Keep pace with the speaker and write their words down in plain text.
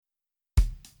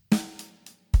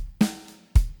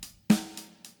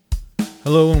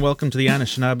Hello and welcome to the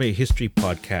Anishinaabe History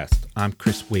Podcast. I'm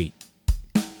Chris Waite.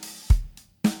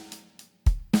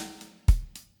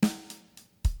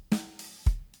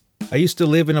 I used to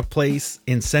live in a place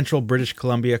in central British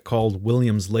Columbia called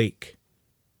Williams Lake.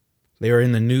 They are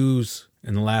in the news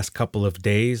in the last couple of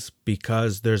days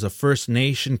because there's a First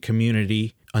Nation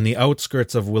community on the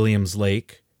outskirts of Williams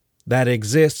Lake that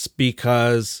exists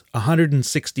because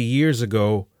 160 years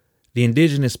ago, the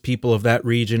indigenous people of that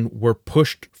region were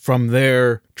pushed from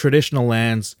their traditional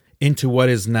lands into what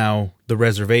is now the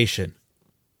reservation.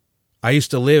 I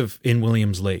used to live in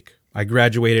Williams Lake. I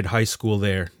graduated high school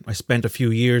there. I spent a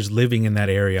few years living in that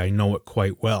area. I know it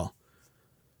quite well.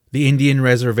 The Indian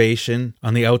reservation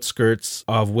on the outskirts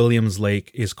of Williams Lake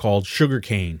is called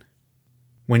Sugarcane.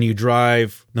 When you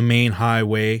drive the main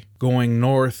highway going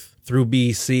north through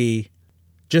BC,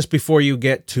 just before you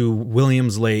get to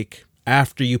Williams Lake,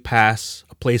 after you pass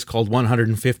a place called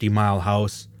 150 Mile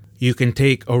House, you can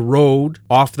take a road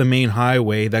off the main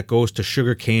highway that goes to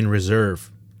Sugarcane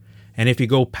Reserve. And if you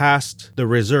go past the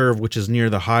reserve, which is near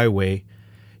the highway,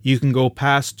 you can go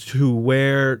past to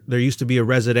where there used to be a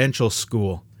residential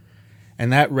school.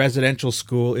 And that residential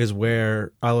school is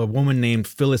where a woman named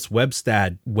Phyllis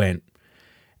Webstad went.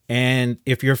 And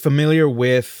if you're familiar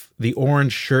with the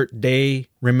Orange Shirt Day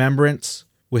remembrance,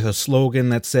 with a slogan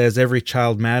that says every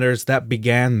child matters, that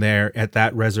began there at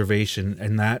that reservation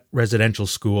and that residential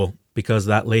school because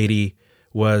that lady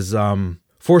was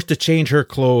forced to change her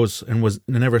clothes and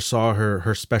never saw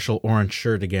her special orange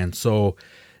shirt again. So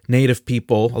Native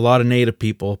people, a lot of Native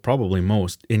people, probably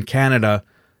most, in Canada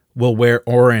will wear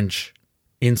orange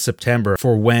in September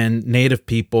for when Native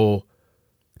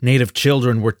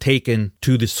children were taken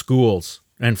to the schools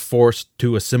and forced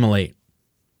to assimilate.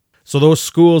 So those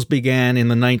schools began in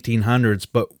the 1900s,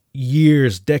 but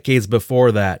decades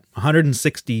before that,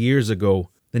 160 years ago,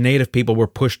 the Native people were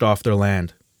pushed off their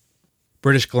land.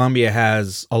 British Columbia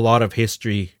has a lot of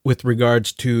history with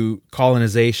regards to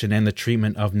colonization and the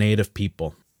treatment of Native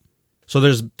people. So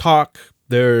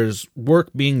there's work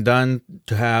being done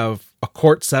to have a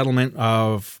court settlement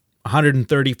of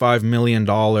 $135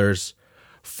 million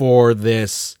for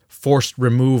this forced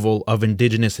removal of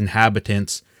Indigenous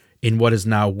inhabitants in what is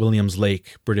now Williams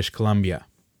Lake, British Columbia.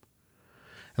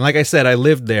 And like I said, I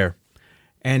lived there.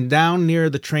 And down near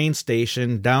the train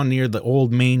station, down near the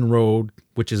old main road,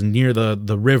 which is near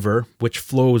the river, which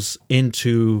flows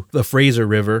into the Fraser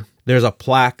River, there's a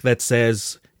plaque that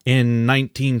says, in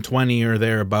 1920 or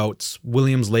thereabouts,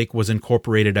 Williams Lake was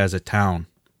incorporated as a town.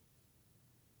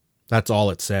 That's all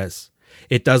it says.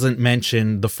 It doesn't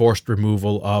mention the forced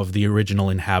removal of the original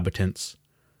inhabitants.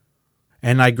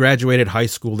 And I graduated high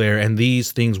school there, and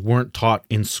these things weren't taught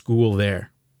in school there.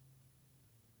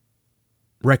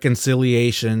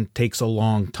 Reconciliation takes a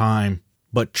long time,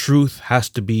 but truth has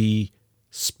to be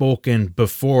spoken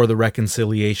before the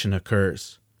reconciliation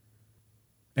occurs.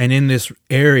 And in this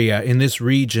area, in this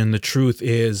region, the truth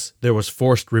is there was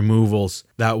forced removals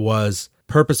that was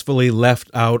purposefully left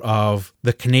out of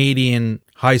the Canadian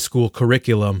high school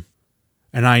curriculum.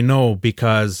 And I know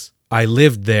because I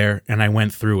lived there and I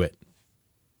went through it.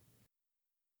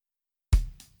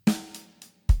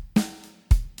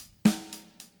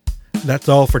 That's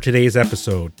all for today's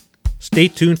episode. Stay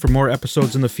tuned for more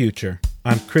episodes in the future.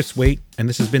 I'm Chris Waite, and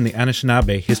this has been the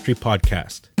Anishinaabe History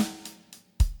Podcast.